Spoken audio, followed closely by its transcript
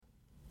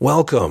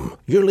Welcome.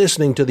 You're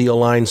listening to The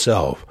Aligned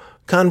Self,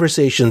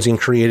 Conversations in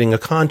Creating a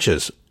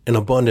Conscious and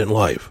Abundant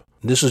Life.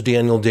 This is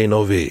Daniel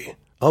D'Neuville.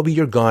 I'll be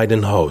your guide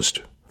and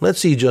host. Let's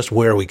see just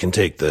where we can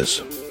take this.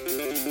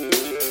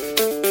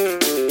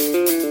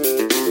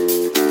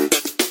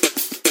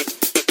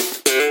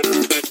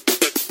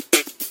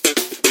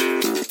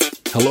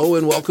 Hello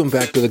and welcome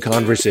back to the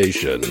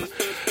conversation.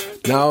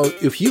 Now,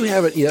 if you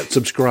haven't yet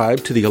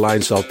subscribed to the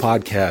Aligned Self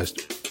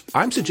podcast,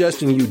 I'm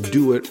suggesting you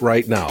do it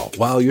right now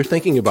while you're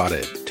thinking about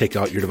it. Take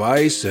out your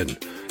device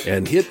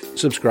and hit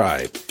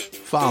subscribe.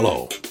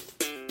 Follow.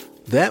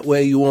 That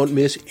way you won't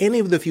miss any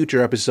of the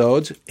future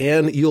episodes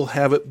and you'll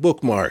have it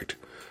bookmarked.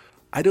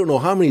 I don't know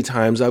how many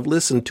times I've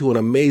listened to an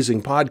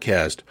amazing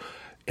podcast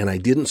and I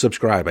didn't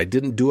subscribe. I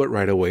didn't do it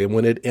right away. And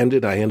when it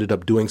ended, I ended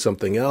up doing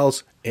something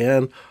else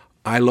and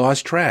I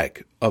lost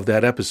track of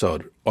that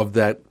episode, of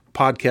that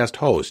podcast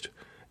host.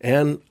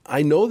 And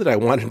I know that I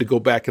wanted to go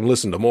back and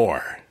listen to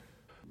more.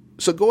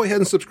 So go ahead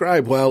and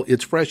subscribe while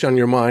it's fresh on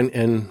your mind,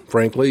 and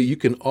frankly, you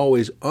can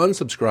always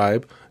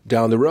unsubscribe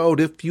down the road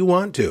if you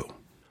want to.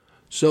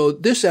 So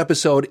this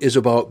episode is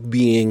about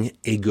being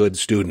a good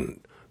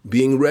student,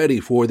 being ready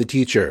for the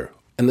teacher.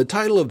 And the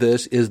title of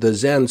this is the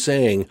Zen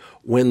saying,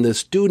 when the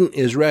student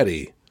is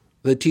ready,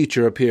 the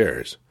teacher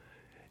appears.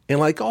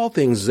 And like all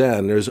things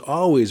Zen, there's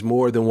always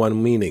more than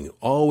one meaning,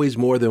 always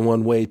more than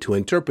one way to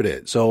interpret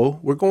it. So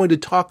we're going to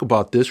talk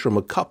about this from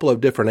a couple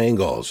of different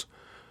angles.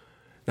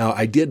 Now,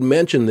 I did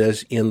mention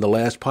this in the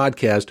last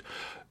podcast.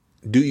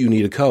 Do you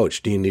need a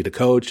coach? Do you need a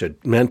coach, a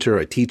mentor,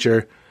 a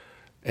teacher?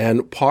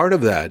 And part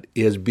of that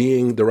is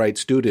being the right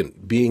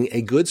student, being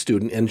a good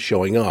student and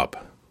showing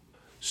up.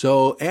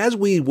 So as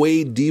we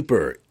wade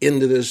deeper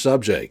into this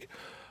subject,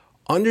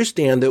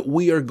 understand that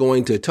we are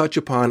going to touch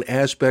upon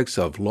aspects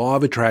of law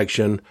of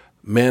attraction,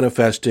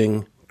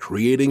 manifesting,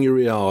 creating your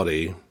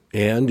reality,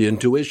 and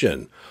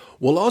intuition.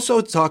 We'll also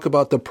talk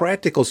about the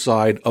practical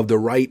side of the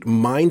right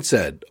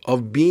mindset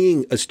of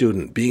being a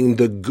student, being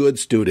the good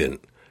student.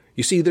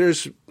 You see,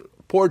 there's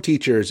poor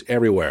teachers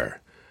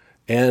everywhere.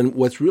 And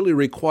what's really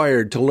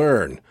required to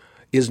learn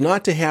is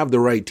not to have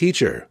the right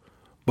teacher,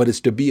 but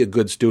it's to be a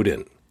good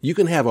student. You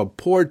can have a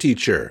poor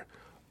teacher,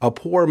 a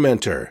poor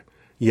mentor,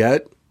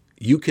 yet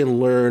you can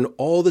learn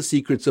all the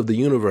secrets of the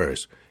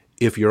universe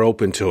if you're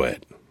open to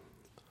it.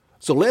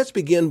 So let's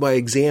begin by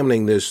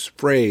examining this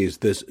phrase,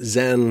 this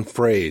Zen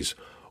phrase.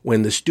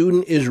 When the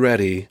student is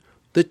ready,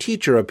 the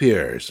teacher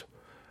appears.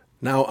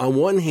 Now, on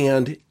one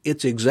hand,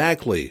 it's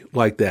exactly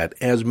like that,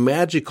 as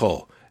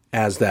magical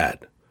as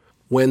that.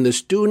 When the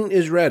student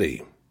is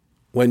ready,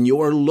 when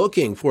you're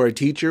looking for a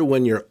teacher,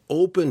 when you're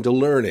open to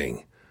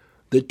learning,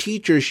 the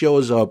teacher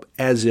shows up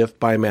as if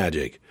by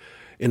magic.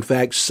 In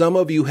fact, some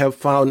of you have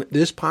found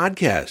this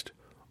podcast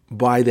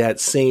by that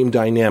same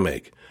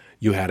dynamic.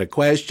 You had a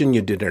question,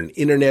 you did an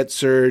internet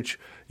search,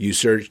 you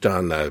searched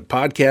on the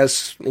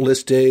podcast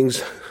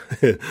listings,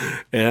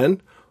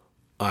 and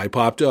I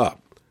popped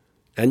up.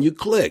 And you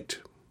clicked.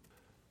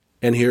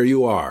 And here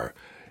you are.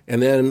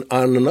 And then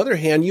on another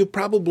hand, you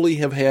probably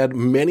have had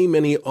many,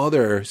 many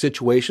other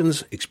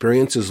situations,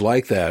 experiences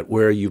like that,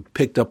 where you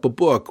picked up a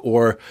book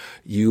or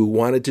you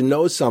wanted to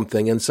know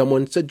something and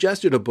someone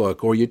suggested a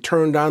book, or you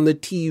turned on the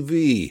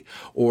TV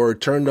or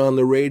turned on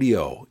the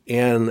radio.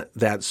 And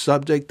that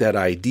subject, that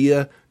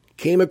idea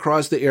came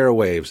across the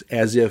airwaves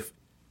as if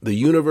the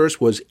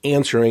universe was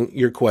answering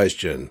your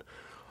question.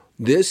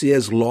 This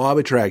is law of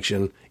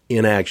attraction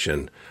in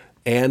action,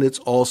 and it's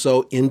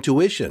also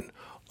intuition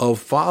of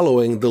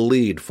following the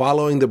lead,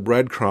 following the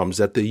breadcrumbs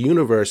that the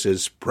universe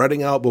is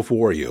spreading out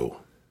before you.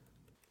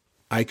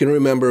 I can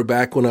remember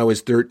back when I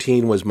was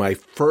 13 was my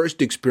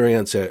first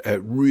experience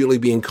at really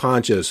being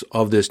conscious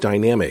of this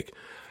dynamic.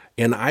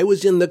 And I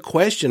was in the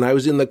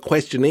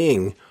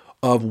questioning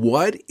of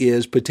what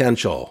is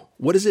potential?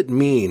 What does it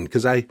mean?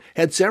 Because I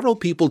had several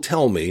people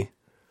tell me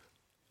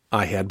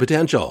I had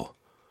potential.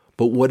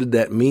 But what did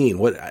that mean?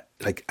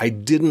 I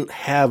didn't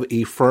have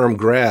a firm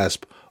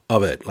grasp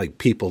of it. Like,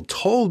 people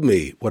told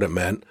me what it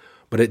meant,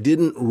 but it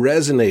didn't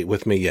resonate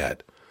with me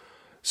yet.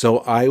 So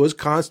I was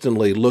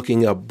constantly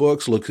looking up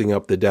books, looking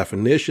up the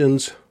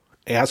definitions,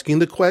 asking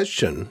the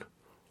question,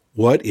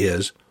 what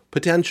is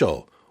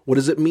potential? What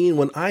does it mean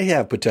when I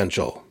have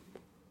potential?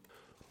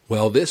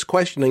 Well, this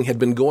questioning had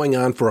been going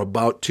on for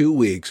about 2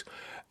 weeks.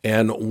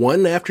 And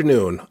one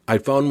afternoon, I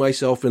found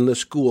myself in the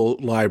school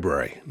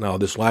library. Now,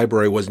 this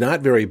library was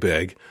not very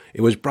big.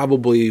 It was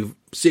probably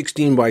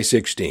 16 by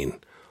 16,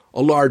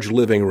 a large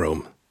living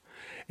room.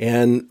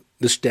 And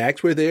the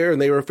stacks were there,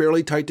 and they were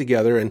fairly tight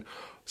together. And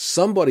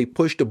somebody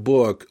pushed a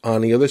book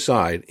on the other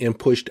side and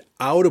pushed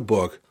out a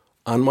book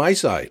on my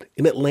side,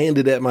 and it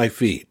landed at my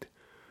feet.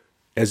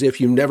 As if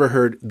you've never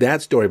heard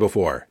that story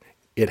before.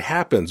 It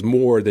happens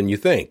more than you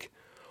think.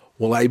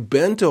 Well, I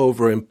bent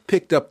over and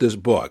picked up this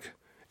book.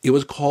 It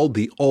was called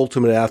The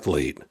Ultimate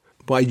Athlete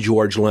by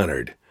George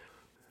Leonard.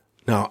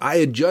 Now, I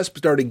had just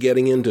started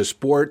getting into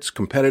sports,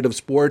 competitive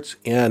sports,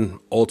 and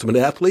Ultimate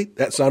Athlete.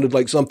 That sounded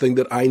like something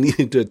that I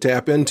needed to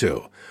tap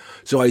into.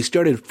 So I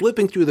started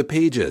flipping through the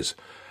pages,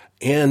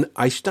 and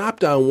I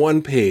stopped on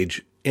one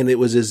page And it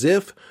was as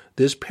if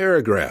this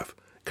paragraph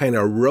kind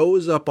of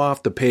rose up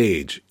off the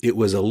page. It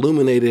was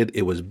illuminated.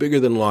 It was bigger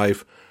than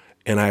life.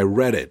 And I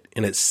read it,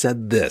 and it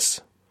said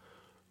this: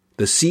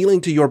 the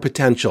ceiling to your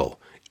potential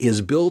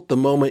is built the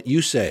moment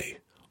you say,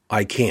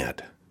 I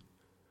can't.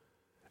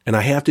 And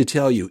I have to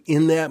tell you,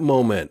 in that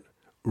moment,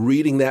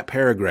 reading that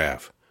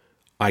paragraph,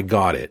 I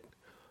got it.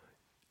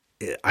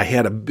 I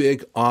had a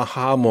big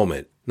aha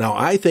moment. Now,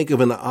 I think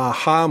of an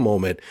aha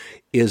moment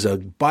is a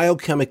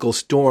biochemical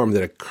storm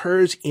that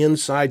occurs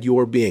inside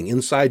your being,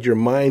 inside your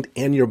mind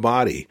and your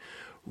body,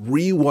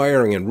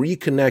 rewiring and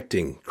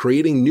reconnecting,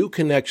 creating new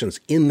connections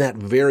in that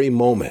very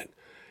moment.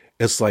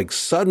 It's like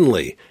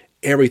suddenly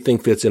everything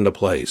fits into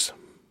place.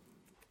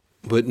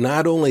 But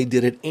not only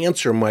did it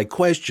answer my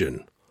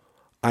question,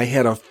 I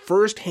had a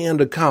first-hand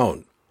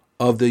account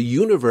of the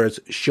universe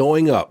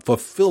showing up,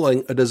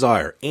 fulfilling a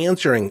desire,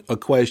 answering a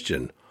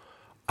question.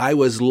 I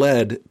was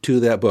led to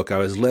that book. I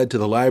was led to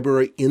the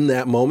library in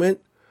that moment.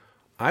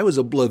 I was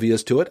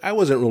oblivious to it. I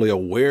wasn't really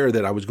aware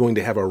that I was going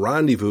to have a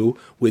rendezvous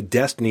with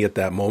destiny at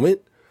that moment.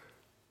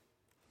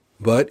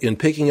 But in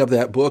picking up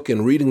that book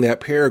and reading that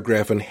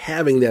paragraph and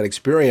having that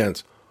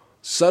experience,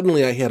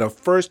 suddenly I had a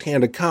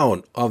first-hand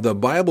account of the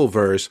Bible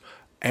verse,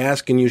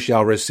 ask and you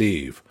shall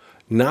receive.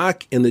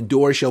 Knock and the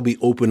door shall be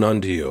opened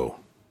unto you.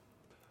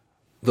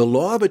 The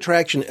law of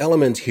attraction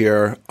elements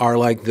here are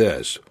like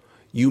this.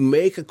 You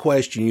make a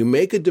question, you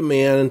make a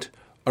demand,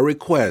 a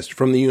request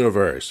from the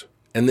universe,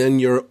 and then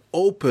you're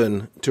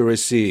open to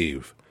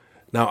receive.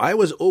 Now, I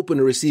was open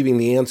to receiving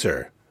the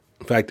answer.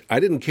 In fact, I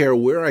didn't care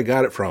where I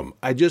got it from.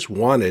 I just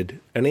wanted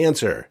an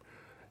answer.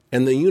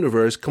 And the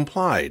universe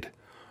complied.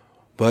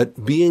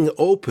 But being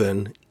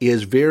open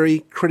is very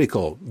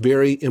critical,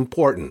 very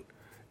important.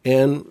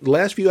 And the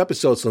last few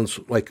episodes, since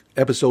like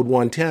episode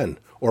 110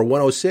 or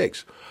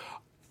 106,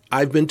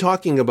 I've been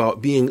talking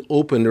about being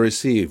open to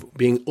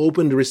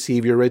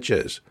receive your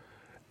riches.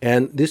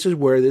 And this is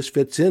where this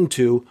fits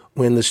into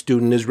when the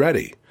student is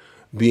ready,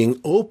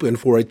 being open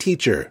for a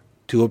teacher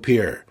to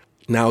appear.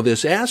 Now,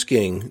 this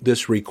asking,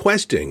 this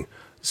requesting,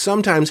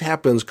 sometimes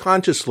happens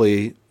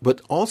consciously,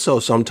 but also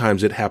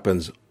sometimes it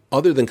happens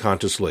other than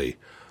consciously.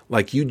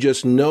 Like you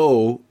just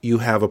know you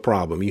have a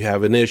problem, you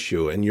have an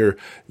issue, and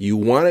you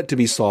want it to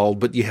be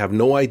solved, but you have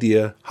no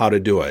idea how to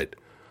do it.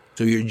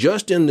 So you're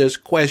just in this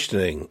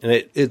questioning,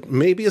 and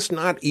maybe it's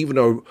not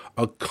even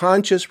a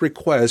conscious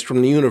request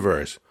from the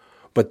universe,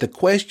 but the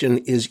question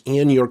is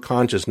in your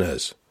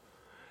consciousness.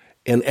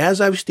 And as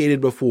I've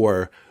stated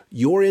before,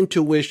 your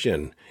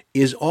intuition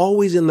is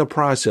always in the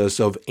process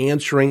of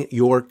answering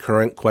your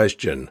current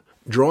question,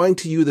 drawing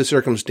to you the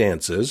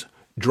circumstances,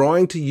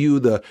 drawing to you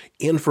the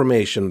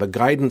information, the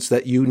guidance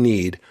that you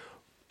need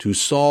to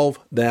solve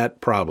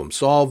that problem,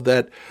 solve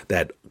that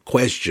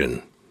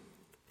question.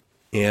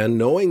 And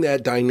knowing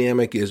that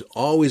dynamic is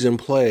always in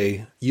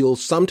play, you'll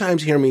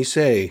sometimes hear me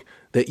say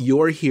that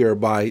you're here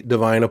by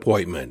divine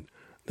appointment,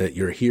 that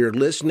you're here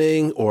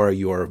listening or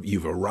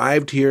you've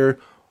arrived here,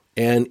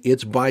 and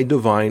it's by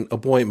divine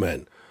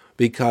appointment,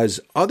 because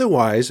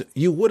otherwise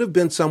you would have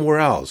been somewhere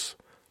else.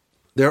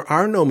 There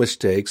are no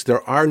mistakes.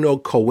 There are no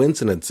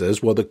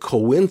coincidences. Well, the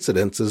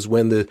coincidence is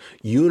when the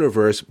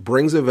universe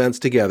brings events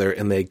together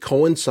and they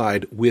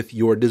coincide with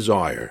your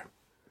desire.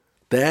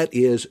 That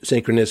is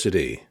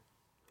synchronicity.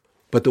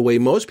 But the way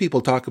most people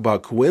talk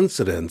about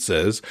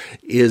coincidences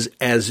is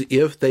as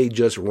if they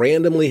just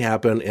randomly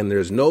happen and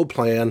there's no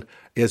plan.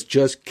 It's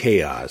just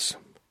chaos.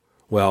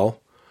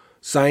 Well,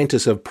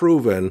 scientists have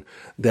proven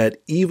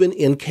that even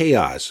in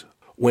chaos,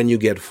 when you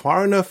get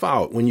far enough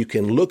out, when you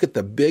can look at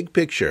the big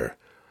picture,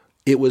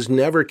 it was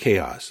never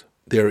chaos.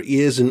 There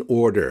is an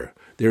order.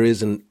 There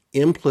is an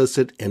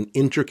implicit and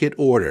intricate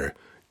order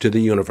to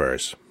the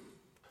universe.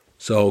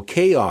 So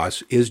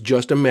chaos is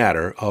just a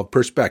matter of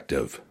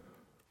perspective.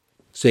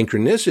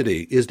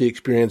 Synchronicity is the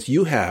experience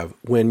you have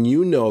when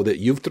you know that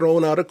you've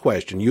thrown out a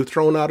question, you've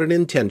thrown out an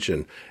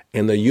intention,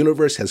 and the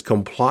universe has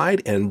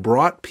complied and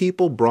brought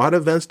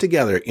events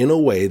together in a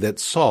way that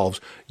solves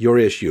your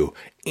issue,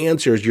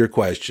 answers your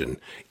question.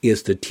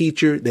 It's the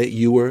teacher that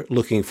you were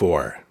looking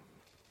for.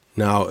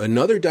 Now,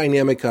 another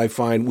dynamic I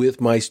find with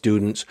my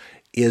students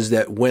is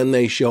that when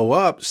they show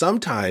up,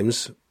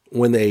 sometimes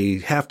when they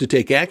have to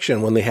take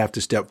action, when they have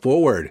to step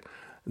forward,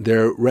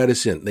 they're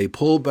reticent. They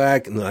pull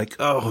back and they're like,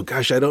 oh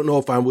gosh, I don't know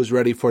if I was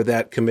ready for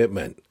that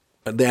commitment,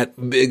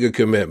 that big a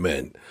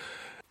commitment.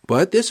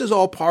 But this is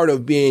all part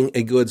of being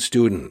a good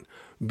student,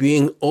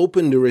 being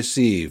open to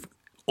receive,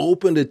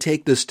 open to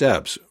take the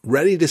steps,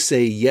 ready to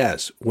say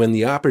yes when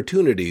the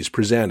opportunity is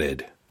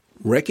presented.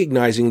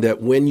 Recognizing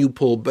that when you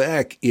pull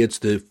back, it's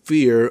the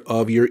fear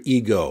of your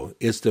ego.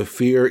 It's the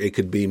fear. It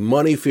could be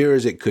money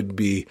fears. It could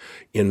be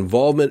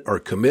involvement or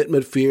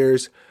commitment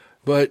fears.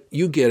 But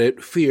you get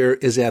it. Fear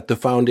is at the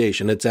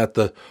foundation. It's at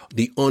the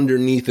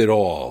underneath it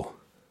all.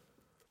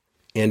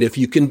 And if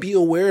you can be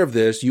aware of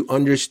this, you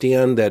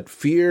understand that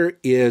fear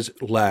is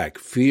lack.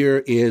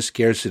 Fear is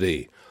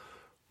scarcity.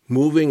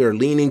 Moving or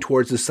leaning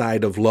towards the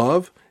side of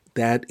love,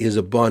 that is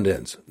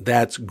abundance.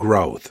 That's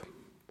growth.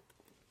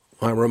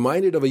 I'm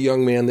reminded of a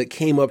young man that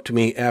came up to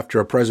me after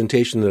a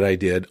presentation that I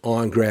did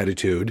on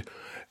gratitude,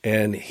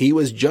 and he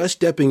was just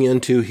stepping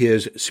into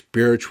his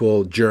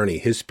spiritual journey,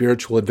 his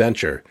spiritual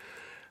adventure.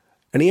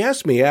 And he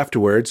asked me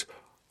afterwards,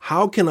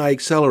 how can I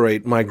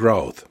accelerate my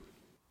growth?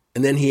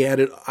 And then he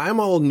added, I'm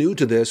all new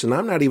to this, and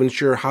I'm not even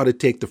sure how to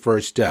take the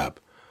first step.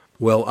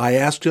 Well, I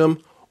asked him,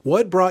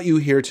 what brought you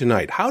here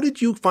tonight? How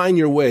did you find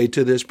your way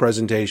to this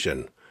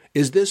presentation?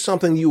 Is this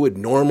something you would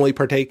normally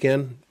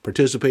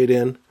participate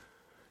in?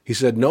 He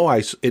said, no,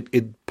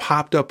 it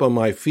popped up on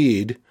my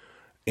feed,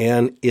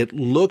 and it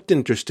looked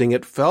interesting.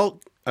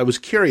 I was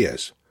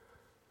curious.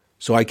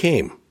 So I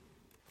came.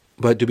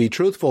 But to be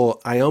truthful,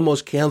 I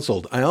almost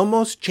canceled. I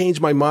almost changed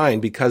my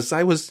mind because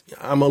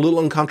I'm a little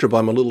uncomfortable.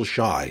 I'm a little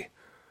shy.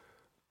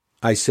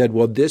 I said,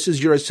 well, this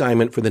is your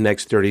assignment for the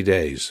next 30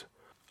 days.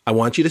 I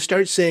want you to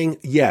start saying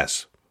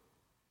yes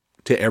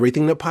to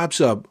everything that pops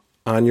up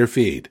on your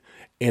feed.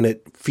 And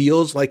it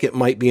feels like it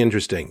might be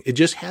interesting. It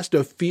just has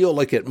to feel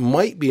like it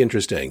might be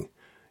interesting.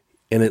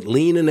 And it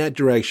lean in that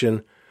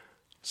direction,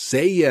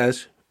 say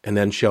yes, and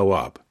then show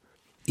up.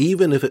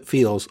 Even if it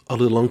feels a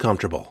little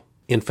uncomfortable.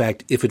 In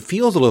fact, if it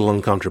feels a little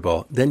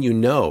uncomfortable, then you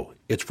know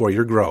it's for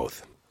your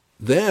growth.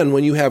 Then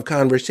when you have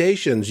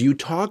conversations, you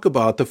talk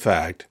about the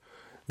fact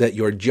that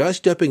you're just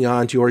stepping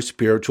onto your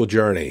spiritual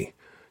journey,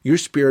 your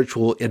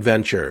spiritual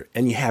adventure,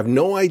 and you have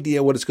no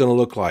idea what it's going to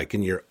look like,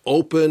 and you're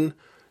open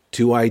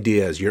to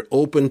ideas. You're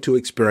open to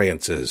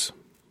experiences.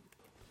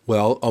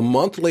 Well, a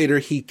month later,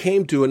 he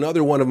came to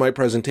another one of my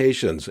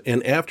presentations,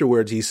 and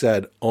afterwards he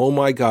said, oh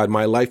my God,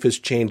 my life has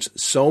changed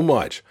so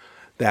much.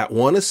 That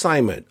one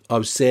assignment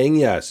of saying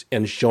yes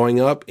and showing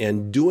up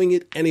and doing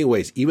it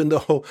anyways, even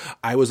though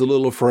I was a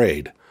little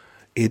afraid.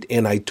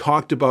 And I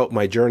talked about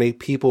my journey.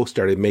 People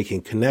started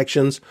making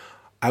connections.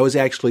 I was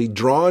actually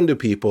drawn to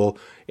people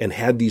and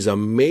had these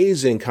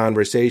amazing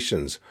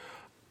conversations.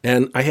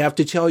 And I have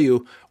to tell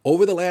you,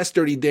 over the last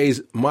 30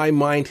 days, my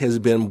mind has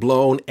been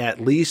blown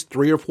at least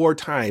 3 or 4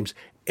 times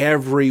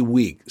every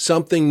week.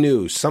 Something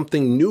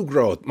new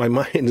growth. My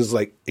mind is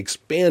like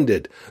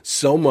expanded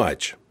so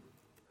much.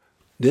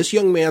 This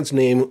young man's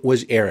name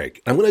was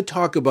Eric. I'm going to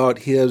talk about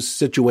his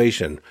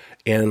situation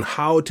and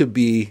how to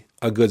be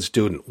a good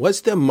student.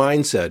 What's the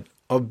mindset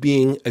of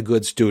being a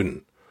good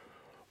student?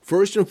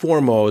 First and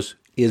foremost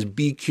is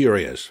be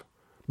curious.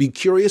 Be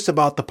curious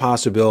about the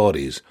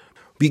possibilities.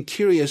 Be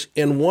curious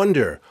and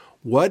wonder,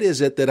 what is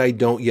it that I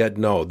don't yet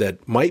know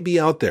that might be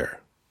out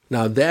there?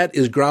 Now that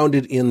is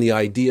grounded in the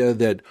idea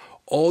that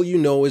all you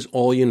know is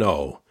all you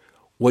know.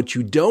 What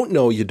you don't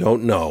know, you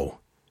don't know.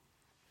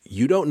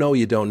 You don't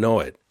know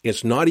it.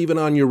 It's not even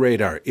on your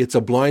radar. It's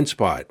a blind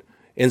spot.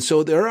 And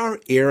so there are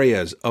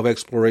areas of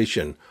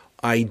exploration,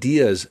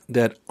 ideas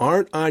that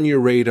aren't on your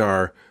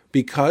radar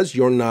because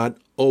you're not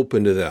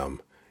open to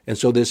them. And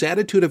so this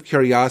attitude of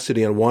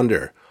curiosity and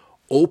wonder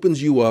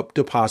opens you up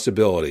to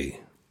possibility.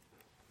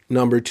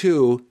 Number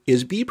 2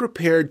 is be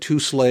prepared to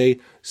slay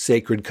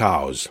sacred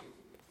cows,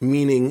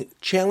 meaning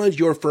challenge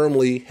your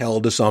firmly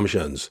held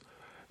assumptions.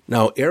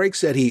 Now, Eric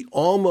said he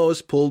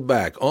almost pulled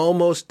back,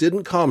 almost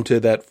didn't come to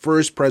that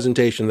first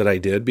presentation that I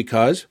did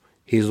because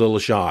he's a little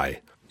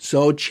shy.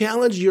 So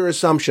challenge your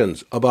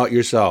assumptions about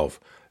yourself.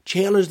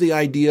 Challenge the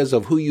ideas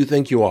of who you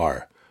think you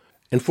are.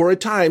 And for a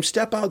time,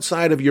 step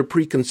outside of your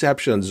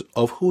preconceptions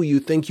of who you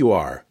think you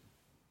are,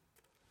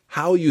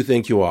 how you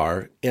think you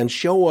are, and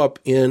show up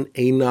in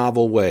a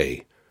novel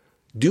way.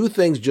 Do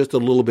things just a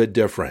little bit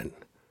different.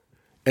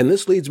 And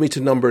this leads me to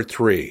number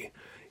 3,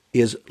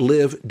 is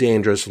live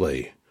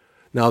dangerously.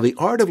 Now, the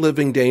art of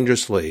living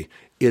dangerously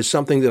is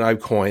something that I've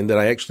coined that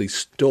I actually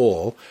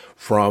stole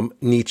from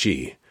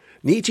Nietzsche.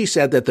 Nietzsche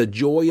said that the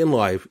joy in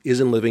life is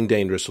in living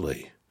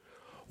dangerously.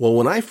 Well,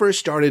 when I first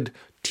started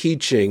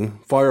teaching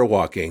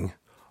firewalking,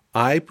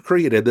 I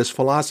created this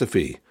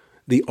philosophy,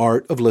 the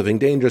art of living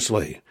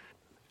dangerously.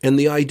 And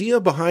the idea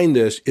behind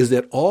this is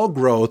that all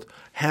growth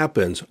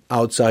happens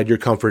outside your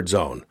comfort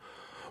zone.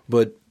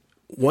 But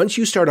once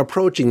you start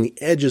approaching the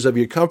edges of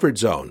your comfort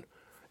zone,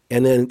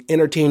 and then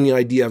entertain the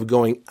idea of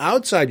going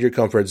outside your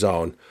comfort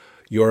zone,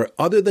 your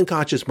other than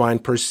conscious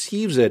mind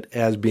perceives it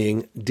as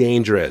being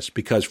dangerous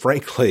because,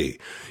 frankly,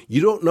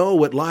 you don't know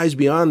what lies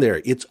beyond there.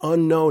 It's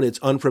unknown. It's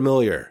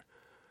unfamiliar.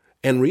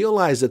 And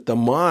realize that the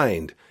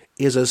mind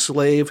is a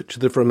slave to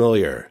the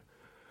familiar.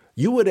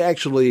 You would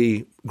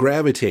actually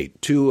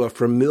gravitate to a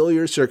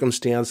familiar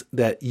circumstance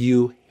that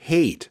you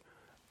hate,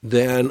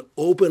 then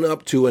open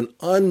up to an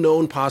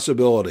unknown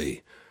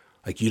possibility.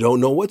 Like you don't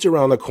know what's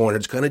around the corner.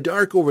 It's kind of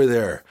dark over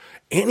there.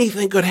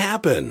 Anything could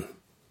happen.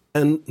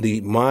 And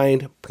the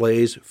mind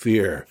plays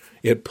fear.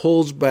 It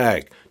pulls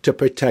back to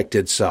protect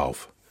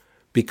itself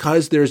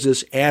because there's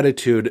this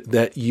attitude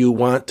that you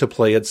want to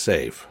play it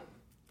safe.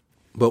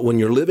 But when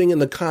you're living in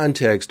the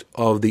context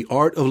of the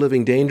art of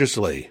living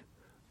dangerously,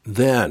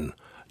 then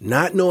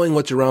not knowing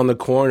what's around the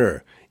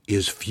corner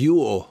is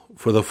fuel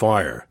for the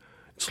fire.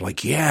 It's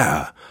like,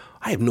 yeah,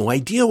 I have no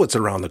idea what's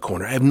around the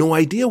corner. I have no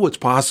idea what's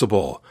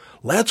possible.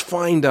 Let's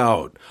find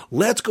out.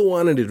 Let's go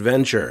on an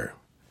adventure.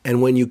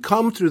 And when you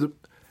come through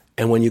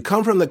And when you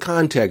come from the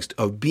context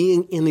of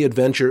being in the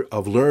adventure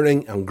of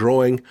learning and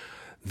growing,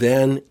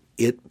 then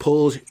it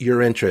pulls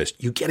your interest.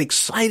 You get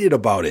excited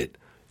about it.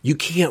 You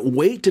can't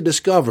wait to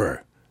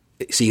discover.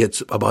 See,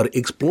 it's about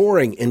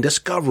exploring and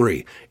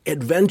discovery,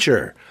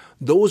 adventure.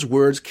 Those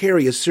words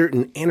carry a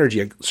certain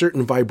energy, a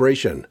certain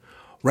vibration,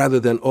 rather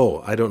than,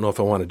 oh, I don't know if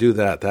I want to do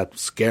that.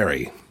 That's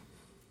scary.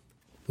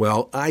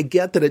 Well, I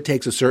get that it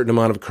takes a certain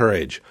amount of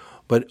courage,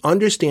 but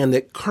understand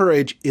that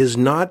courage is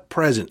not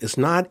present. It's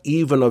not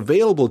even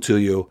available to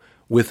you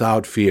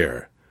without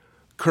fear.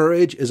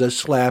 Courage is a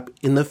slap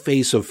in the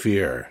face of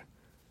fear.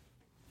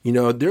 You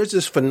know, there's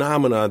this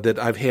phenomena that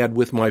I've had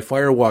with my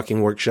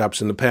firewalking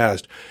workshops in the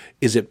past,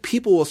 is that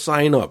people will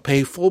sign up,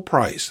 pay full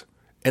price,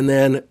 and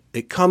then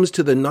it comes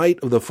to the night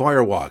of the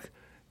firewalk,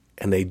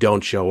 and they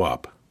don't show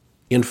up.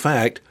 In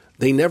fact,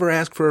 they never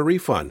ask for a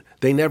refund.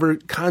 They never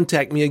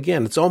contact me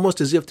again. It's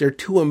almost as if they're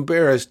too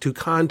embarrassed to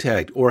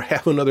contact or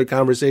have another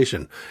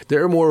conversation.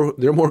 They're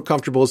more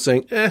comfortable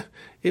saying,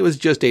 it was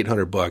just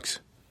 $800.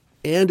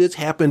 And it's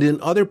happened in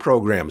other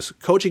programs,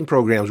 coaching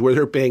programs, where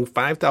they're paying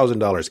 $5,000,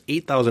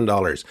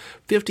 $8,000,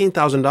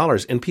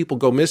 $15,000, and people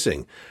go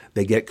missing.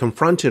 They get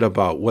confronted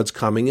about what's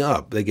coming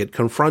up. They get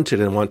confronted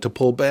and want to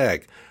pull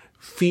back.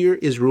 Fear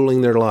is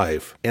ruling their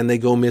life, and they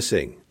go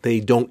missing.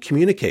 They don't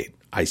communicate.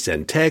 I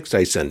send texts,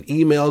 I send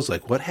emails,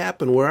 like, what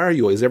happened? Where are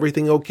you? Is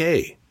everything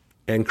okay?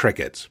 And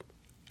crickets.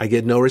 I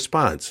get no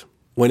response.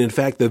 When in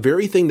fact, the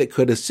very thing that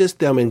could assist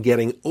them in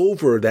getting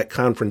over that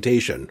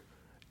confrontation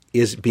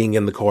is being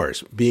in the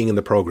course, being in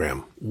the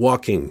program,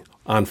 walking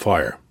on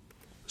fire.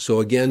 So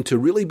again, to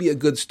really be a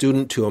good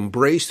student, to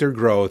embrace their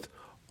growth,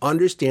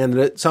 understand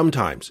that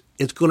sometimes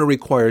it's going to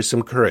require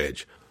some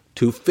courage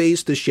to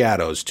face the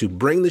shadows, to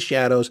bring the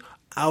shadows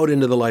out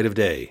into the light of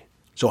day.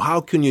 So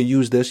how can you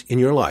use this in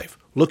your life?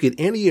 Look at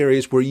any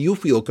areas where you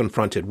feel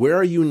confronted. Where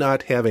are you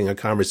not having a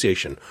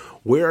conversation?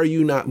 Where are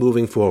you not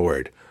moving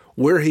forward?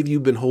 Where have you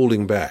been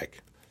holding back?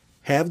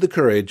 Have the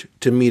courage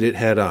to meet it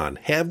head on.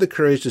 Have the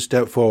courage to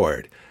step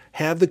forward.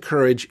 Have the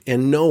courage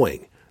and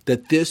knowing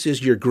that this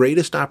is your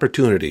greatest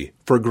opportunity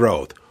for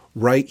growth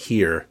right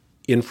here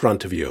in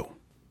front of you.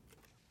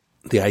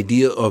 The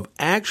idea of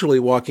actually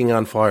walking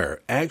on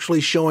fire,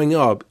 actually showing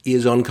up,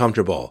 is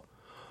uncomfortable.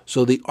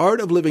 So the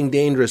art of living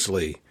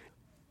dangerously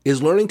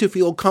is learning to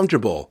feel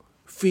comfortable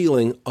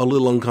feeling a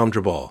little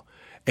uncomfortable,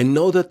 and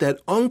know that that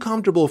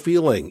uncomfortable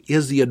feeling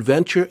is the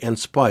adventure and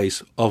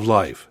spice of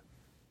life.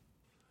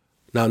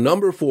 Now,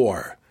 number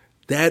 4,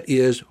 that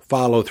is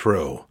follow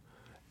through.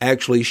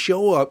 Actually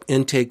show up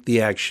and take the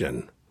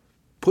action.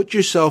 Put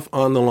yourself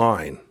on the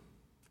line.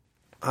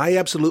 I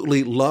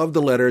absolutely love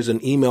the letters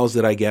and emails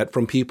that I get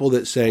from people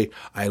that say,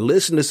 I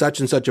listened to such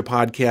and such a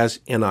podcast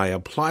and I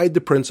applied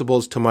the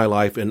principles to my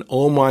life, and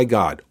oh my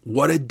God,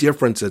 what a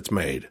difference it's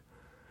made.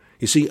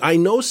 You see, I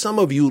know some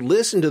of you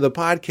listen to the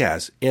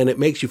podcast and it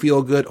makes you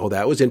feel good. Oh,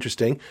 that was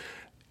interesting.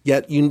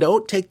 Yet you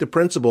don't take the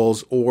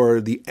principles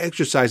or the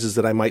exercises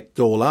that I might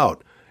dole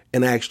out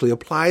and actually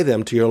apply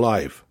them to your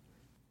life.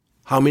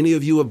 How many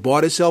of you have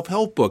bought a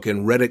self-help book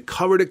and read it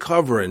cover to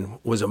cover and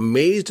was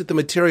amazed at the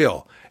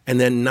material and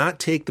then not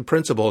take the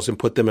principles and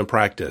put them in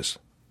practice?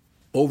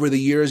 Over the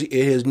years,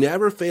 it has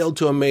never failed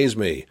to amaze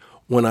me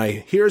when I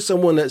hear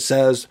someone that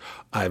says,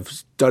 I've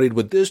studied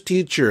with this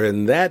teacher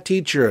and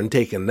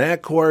taken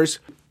that course,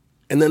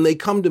 and then they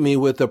come to me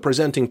with a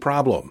presenting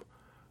problem.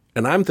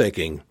 And I'm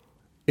thinking,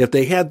 if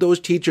they had those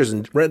teachers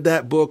and read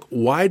that book,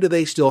 why do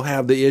they still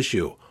have the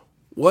issue?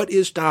 What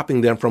is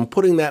stopping them from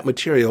putting that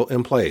material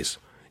in place?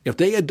 If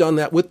they had done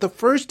that with the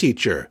first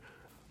teacher,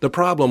 the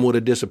problem would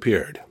have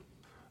disappeared.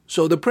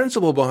 So the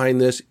principle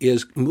behind this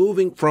is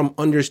moving from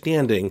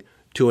understanding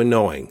to a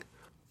knowing.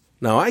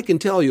 Now, I can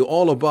tell you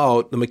all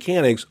about the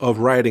mechanics of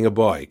riding a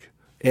bike,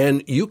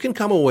 and you can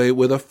come away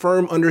with a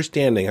firm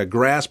understanding, a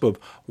grasp of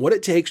what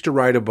it takes to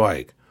ride a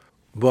bike.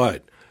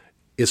 But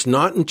it's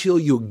not until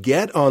you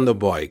get on the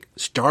bike,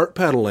 start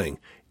pedaling,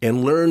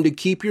 and learn to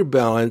keep your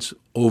balance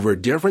over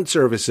different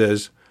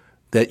surfaces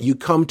that you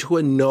come to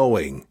a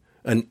knowing,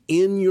 an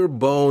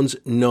in-your-bones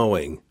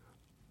knowing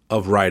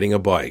of riding a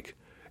bike.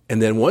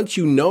 And then once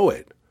you know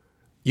it,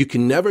 you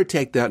can never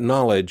take that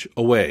knowledge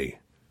away.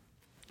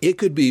 It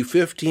could be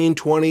 15,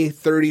 20,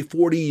 30,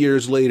 40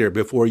 years later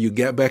before you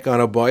get back on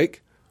a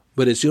bike,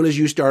 but as soon as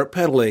you start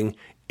pedaling,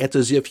 it's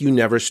as if you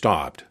never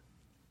stopped.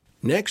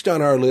 Next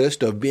on our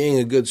list of being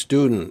a good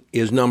student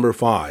is number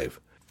 5,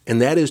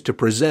 and that is to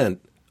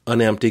present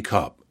an empty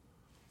cup.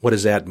 What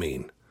does that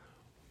mean?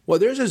 Well,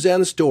 there's a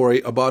Zen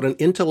story about an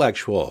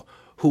intellectual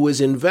who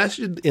was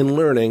invested in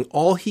learning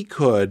all he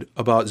could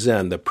about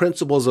Zen, the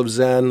principles of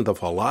Zen, the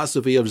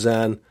philosophy of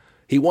Zen.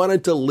 He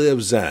wanted to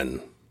live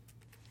Zen.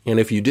 And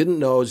if you didn't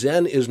know,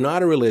 Zen is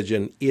not a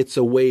religion, it's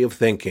a way of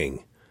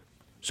thinking.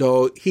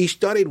 So he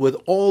studied with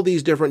all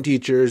these different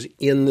teachers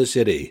in the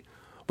city.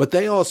 But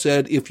they all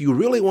said, if you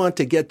really want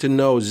to get to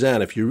know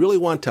Zen, if you really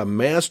want to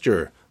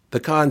master the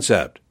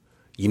concept,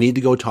 you need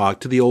to go talk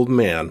to the old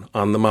man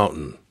on the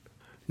mountain.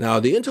 Now,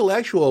 the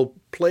intellectual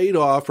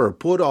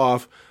put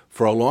off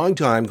for a long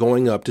time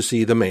going up to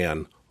see the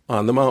man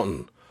on the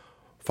mountain.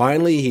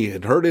 Finally, he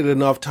had heard it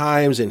enough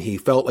times and he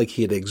felt like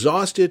he had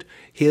exhausted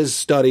his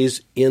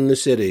studies in the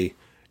city,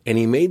 and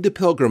he made the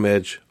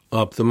pilgrimage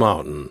up the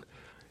mountain.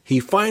 He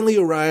finally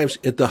arrives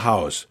at the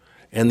house,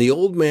 and the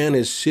old man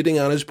is sitting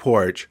on his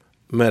porch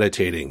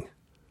meditating.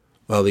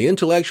 Well, the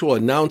intellectual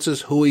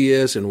announces who he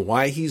is and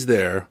why he's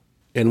there,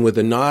 and with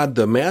a nod,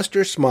 the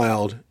master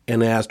smiled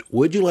and asked,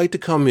 "Would you like to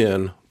come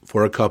in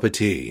for a cup of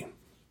tea?"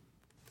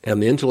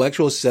 And the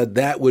intellectual said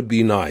that would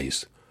be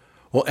nice.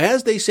 Well,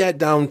 as they sat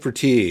down for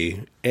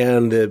tea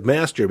and the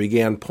master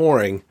began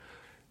pouring,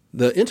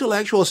 the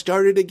intellectual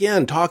started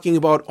again talking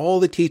about all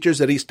the teachers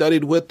that he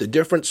studied with, the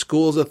different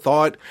schools of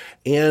thought,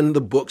 and the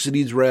books that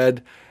he's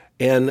read.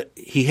 And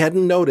he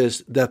hadn't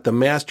noticed that the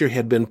master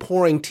had been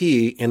pouring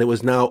tea and it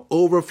was now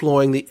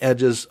overflowing the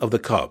edges of the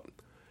cup.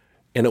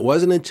 And it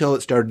wasn't until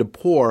it started to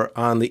pour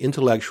on the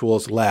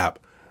intellectual's lap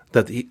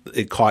that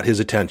it caught his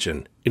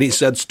attention. And he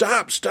said,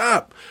 "Stop,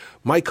 stop,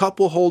 my cup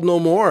will hold no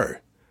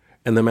more."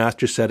 And the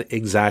master said,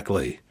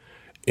 "Exactly.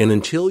 And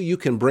until you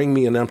can bring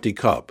me an empty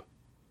cup,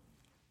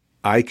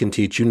 I can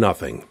teach you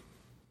nothing."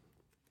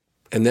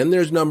 And then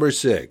there's number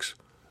 6.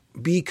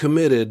 Be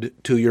committed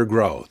to your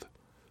growth.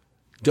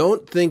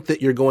 Don't think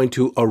that you're going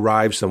to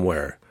arrive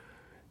somewhere.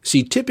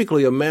 See,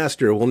 typically a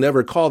master will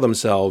never call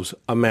themselves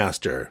a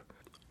master.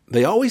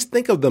 They always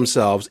think of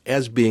themselves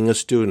as being a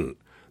student.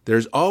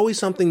 There's always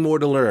something more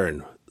to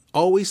learn,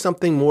 always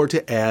something more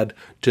to add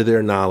to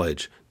their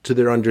knowledge, to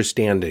their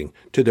understanding,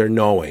 to their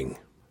knowing.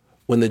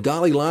 When the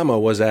Dalai Lama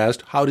was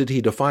asked how did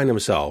he define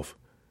himself,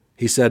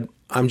 he said,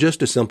 "I'm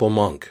just a simple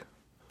monk."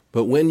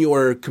 But when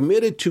you're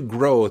committed to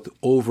growth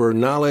over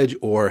knowledge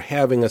or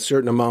having a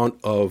certain amount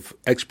of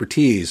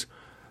expertise,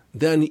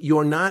 then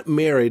you're not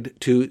married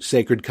to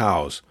sacred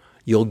cows.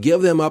 You'll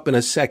give them up in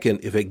a second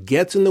if it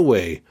gets in the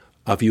way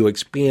of you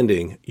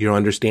expanding your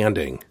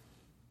understanding.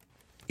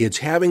 It's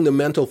having the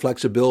mental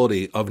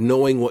flexibility of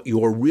knowing what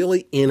you're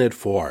really in it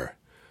for.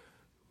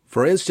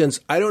 For instance,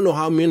 I don't know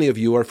how many of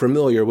you are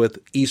familiar with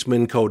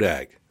Eastman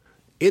Kodak.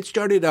 It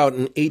started out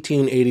in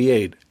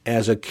 1888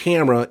 as a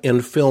camera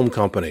and film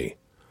company.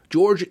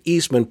 George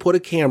Eastman put a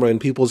camera in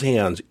people's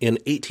hands in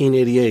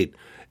 1888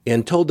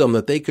 and told them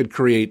that they could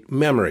create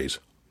memories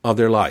of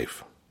their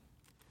life.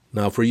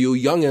 Now, for you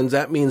youngins,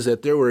 that means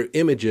that there were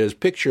images,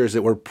 pictures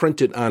that were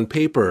printed on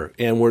paper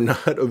and were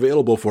not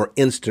available for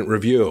instant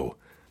review.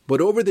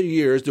 But over the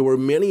years, there were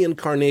many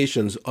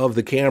incarnations of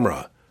the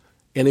camera.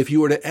 And if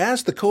you were to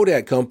ask the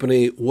Kodak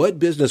company what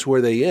business were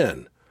they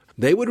in,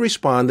 they would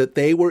respond that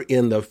they were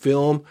in the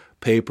film,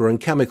 paper, and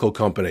chemical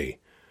company.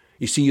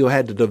 You see, you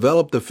had to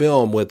develop the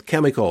film with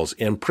chemicals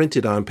and print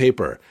it on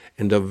paper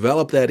and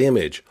develop that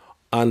image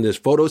on this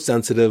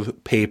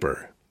photosensitive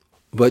paper.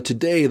 But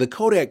today, the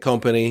Kodak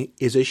company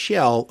is a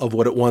shell of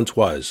what it once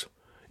was.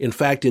 In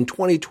fact, in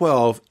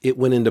 2012, it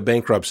went into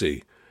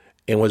bankruptcy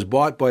and was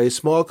bought by a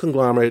small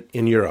conglomerate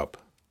in Europe.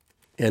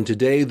 And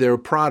today, their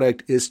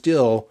product is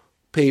still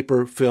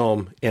paper,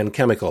 film, and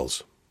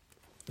chemicals.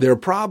 Their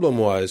problem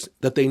was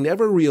that they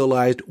never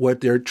realized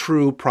what their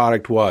true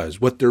product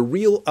was, what their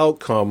real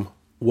outcome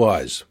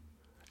was.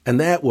 And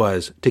that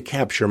was to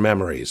capture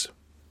memories.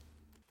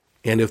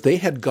 And if they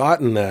had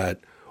gotten that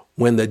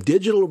when the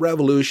digital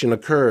revolution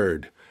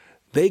occurred,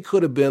 they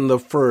could have been the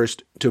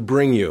first to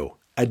bring you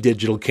a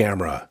digital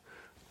camera.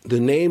 The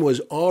name was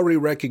already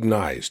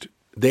recognized.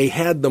 They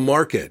had the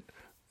market.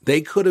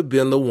 They could have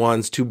been the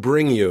ones to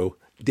bring you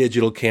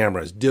digital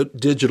cameras,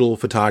 digital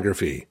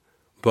photography.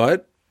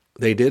 But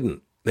they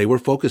didn't. They were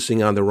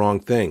focusing on the wrong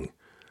thing.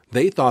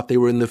 They thought they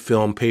were in the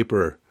film,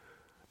 paper,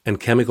 and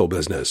chemical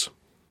business.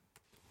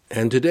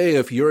 And today,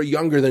 if you're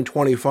younger than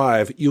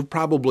 25, you've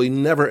probably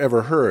never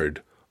ever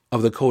heard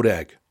of the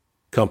Kodak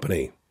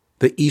company,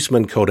 the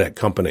Eastman Kodak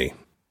company.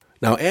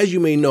 Now, as you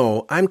may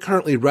know, I'm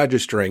currently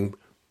registering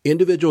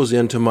individuals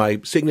into my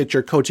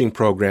signature coaching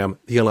program,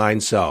 The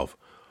Aligned Self,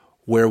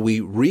 where we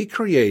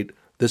recreate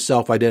the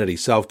self-identity,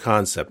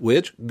 self-concept,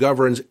 which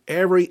governs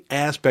every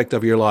aspect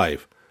of your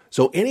life.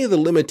 So any of the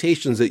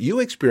limitations that you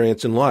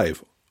experience in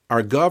life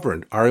are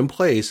governed, are in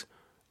place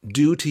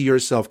due to your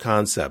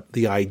self-concept,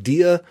 the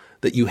idea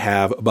that you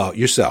have about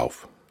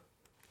yourself.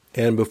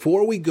 And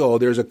before we go,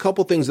 there's a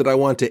couple things that I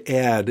want to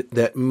add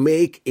that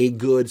make a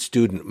good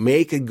student,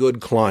 make a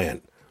good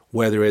client,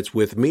 whether it's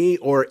with me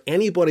or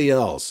anybody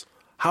else.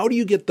 How do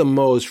you get the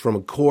most from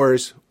a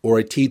course or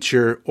a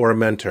teacher or a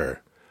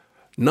mentor?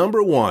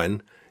 Number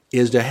one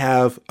is to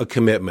have a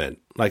commitment.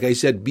 Like I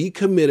said, be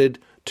committed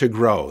to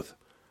growth.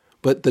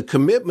 But the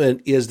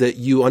commitment is that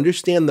you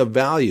understand the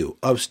value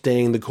of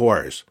staying the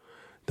course.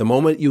 The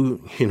moment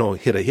you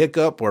hit a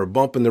hiccup or a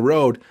bump in the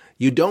road,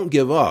 you don't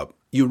give up.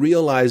 You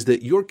realize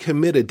that you're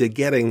committed to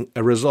getting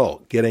a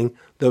result, getting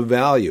the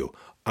value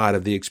out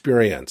of the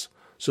experience.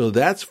 So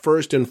that's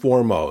first and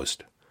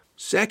foremost.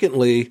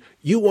 Secondly,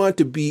 you want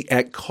to be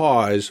at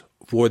cause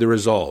for the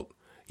result.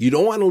 You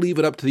don't want to leave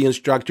it up to the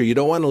instructor. You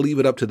don't want to leave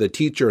it up to the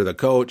teacher or the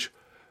coach.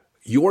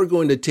 You're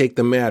going to take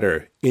the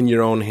matter in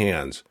your own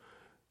hands.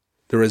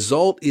 The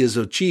result is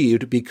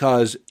achieved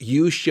because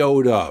you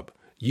showed up.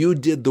 You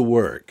did the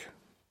work.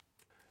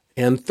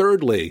 And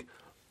thirdly,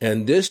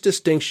 And this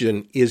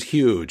distinction is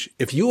huge.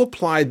 If you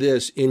apply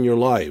this in your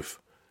life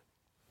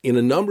in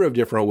a number of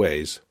different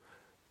ways,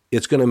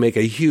 it's going to make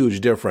a huge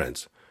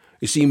difference.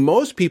 You see,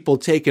 most people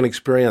take an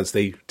experience,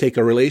 they take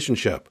a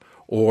relationship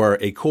or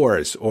a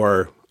course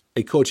or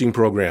a coaching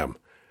program,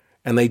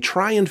 and they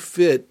try and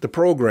fit the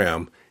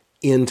program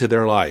into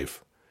their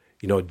life.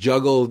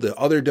 Juggle the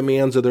other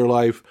demands of their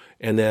life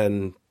and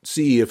then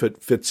see if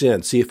it fits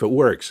in, see if it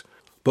works.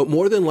 But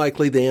more than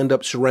likely, they end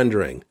up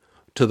surrendering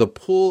to the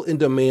pull and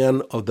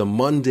demand of the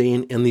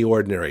mundane and the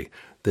ordinary,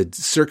 the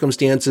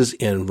circumstances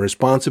and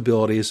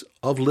responsibilities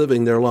of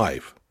living their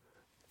life.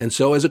 And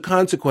so as a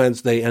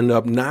consequence, they end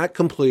up not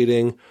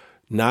completing,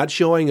 not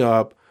showing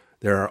up.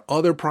 There are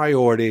other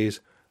priorities,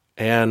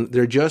 and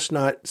they're just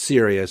not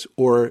serious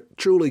or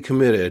truly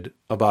committed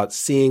about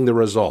seeing the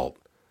result.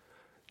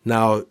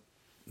 Now,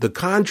 the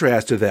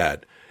contrast to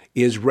that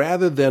is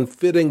rather than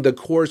fitting the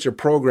course or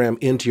program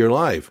into your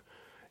life,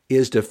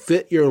 is to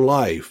fit your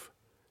life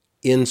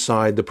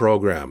inside the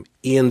program,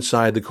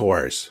 inside the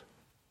course.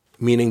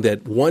 Meaning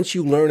that once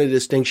you learn a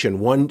distinction,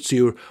 once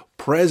you're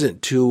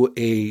present to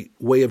a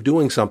way of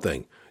doing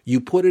something,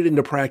 you put it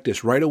into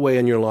practice right away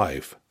in your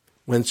life.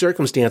 When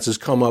circumstances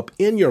come up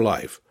in your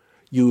life,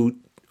 you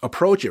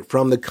approach it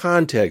from the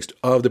context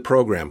of the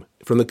program,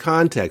 from the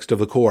context of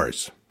the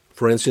course.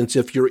 For instance,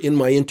 if you're in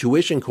my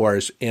intuition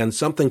course and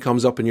something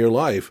comes up in your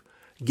life,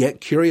 get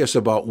curious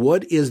about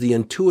what is the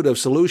intuitive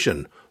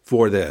solution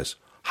for this.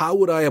 How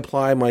would I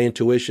apply my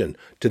intuition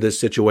to this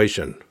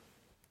situation?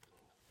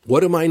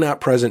 What am I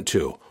not present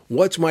to?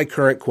 What's my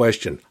current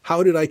question?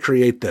 How did I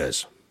create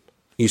this?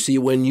 You see,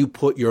 when you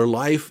put your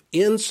life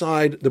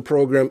inside the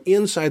program,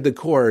 inside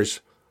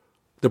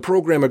the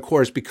program, of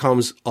course,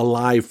 becomes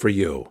alive for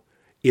you.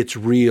 It's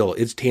real.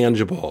 It's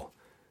tangible.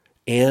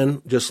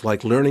 And just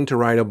like learning to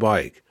ride a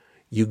bike,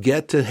 you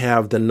get to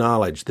have the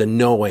knowledge, the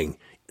knowing,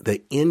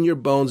 the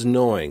in-your-bones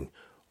knowing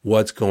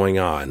what's going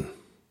on.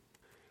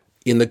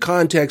 In the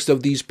context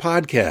of these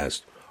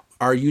podcasts,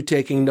 are you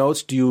taking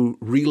notes? Do you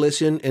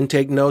re-listen and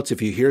take notes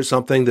if you hear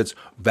something that's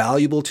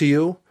valuable to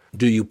you?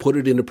 Do you put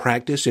it into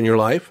practice in your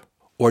life?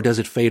 Or does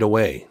it fade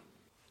away?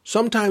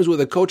 Sometimes with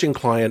a coaching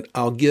client,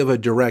 I'll give a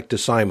direct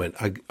assignment,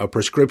 a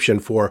prescription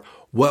for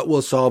what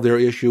will solve their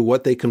issue,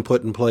 what they can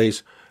put in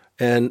place.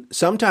 And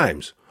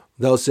sometimes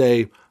they'll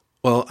say,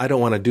 well, I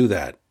don't want to do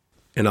that.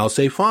 And I'll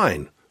say,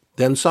 fine,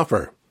 then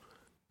suffer.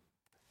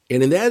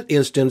 And in that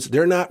instance,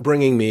 they're not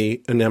bringing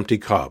me an empty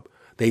cup.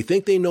 They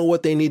think they know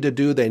what they need to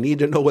do. They need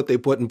to know what they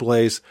put in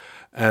place.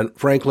 And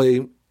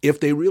frankly, if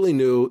they really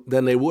knew,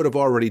 then they would have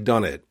already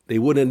done it. They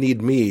wouldn't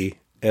need me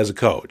as a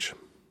coach.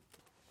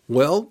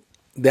 Well,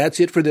 that's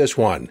it for this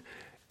one.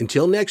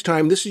 Until next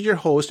time, this is your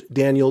host,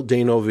 Daniel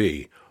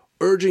Denovi,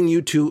 urging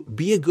you to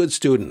be a good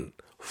student,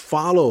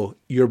 follow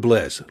your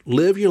bliss,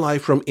 live your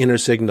life from inner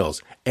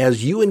signals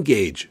as you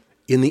engage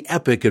in the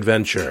epic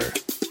adventure.